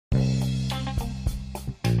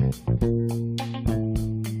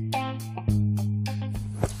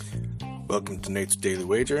Welcome to Nate's Daily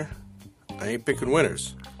Wager. I ain't picking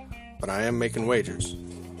winners, but I am making wagers.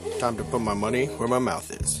 Time to put my money where my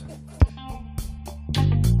mouth is.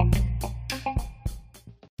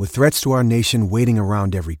 With threats to our nation waiting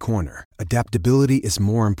around every corner, adaptability is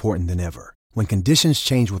more important than ever. When conditions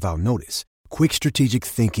change without notice, quick strategic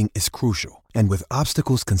thinking is crucial. And with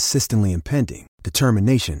obstacles consistently impending,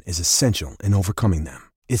 determination is essential in overcoming them.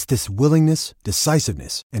 It's this willingness,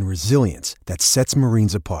 decisiveness, and resilience that sets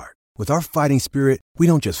Marines apart. With our fighting spirit, we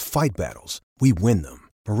don't just fight battles, we win them.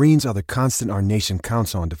 Marines are the constant our nation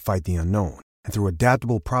counts on to fight the unknown. And through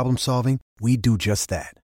adaptable problem solving, we do just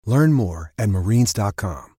that. Learn more at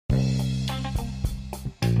marines.com.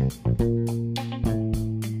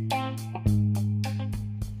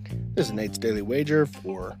 This is Nate's Daily Wager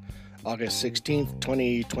for August 16th,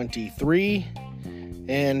 2023.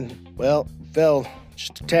 And, well, fell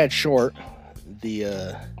just a tad short.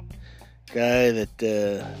 The guy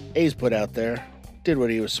that A's put out there did what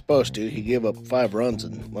he was supposed to. He gave up 5 runs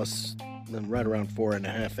in right around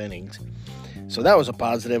 4.5 innings. So that was a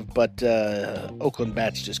positive, but Oakland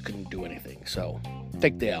bats just couldn't do anything. So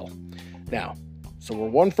take the L. Now, so we're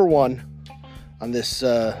 1 for 1 on this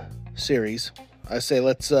series. I say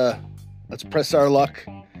let's press our luck,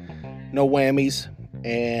 no whammies,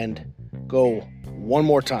 and go one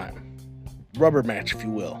more time. Rubber match, if you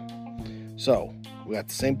will. So we got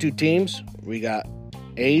the same 2 teams. We got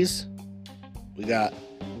A's, we got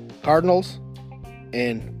Cardinals,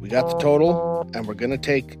 and we got the total, and we're going to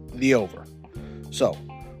take the over. So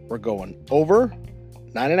we're going over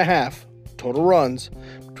 9.5 total runs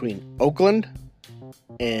between Oakland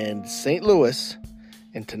and St. Louis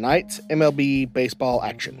in tonight's MLB baseball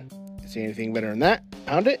action. See anything better than that?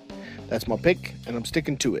 Pound it. That's my pick, and I'm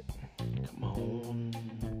sticking to it. Come on.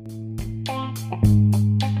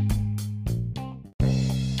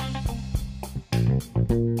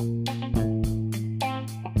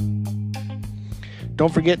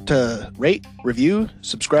 Don't forget to rate, review,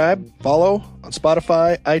 subscribe, follow on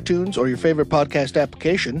Spotify, iTunes, or your favorite podcast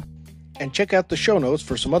application, and check out the show notes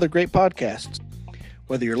for some other great podcasts.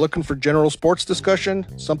 Whether you're looking for general sports discussion,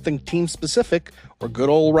 something team-specific, or good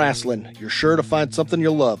old wrestling, you're sure to find something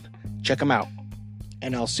you'll love. Check them out.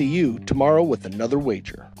 And I'll see you tomorrow with another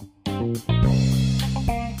wager.